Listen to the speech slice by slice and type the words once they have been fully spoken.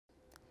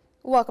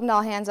Welcome to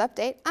All Hands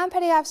Update. I'm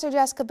Petty Officer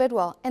Jessica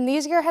Bidwell, and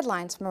these are your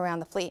headlines from around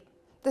the fleet.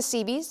 The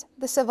Seabees,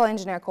 the Civil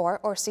Engineer Corps,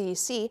 or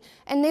CEC,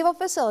 and Naval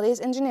Facilities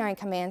Engineering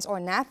Commands, or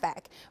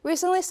NAVFAC,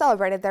 recently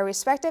celebrated their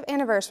respective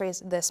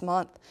anniversaries this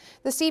month.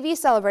 The Seabees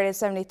celebrated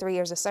 73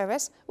 years of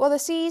service, while the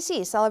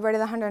CEC celebrated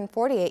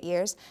 148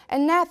 years,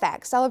 and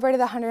NAVFAC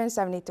celebrated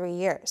 173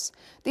 years.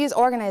 These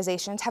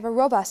organizations have a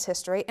robust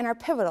history and are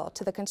pivotal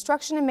to the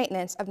construction and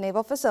maintenance of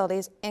naval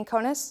facilities in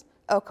CONUS,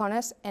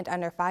 OCONUS, and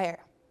under fire.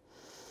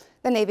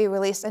 The Navy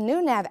released a new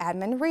NAV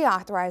admin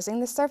reauthorizing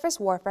the Surface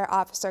Warfare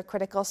Officer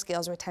Critical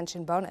Skills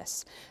Retention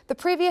Bonus. The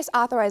previous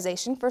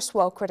authorization for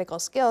SWO Critical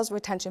Skills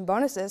Retention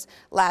Bonuses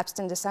lapsed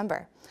in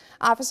December.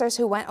 Officers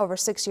who went over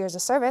 6 years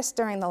of service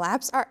during the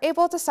lapse are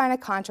able to sign a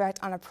contract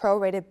on a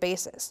prorated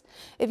basis.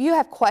 If you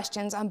have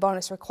questions on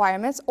bonus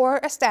requirements or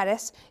a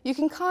status, you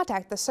can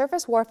contact the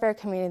Surface Warfare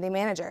Community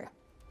Manager.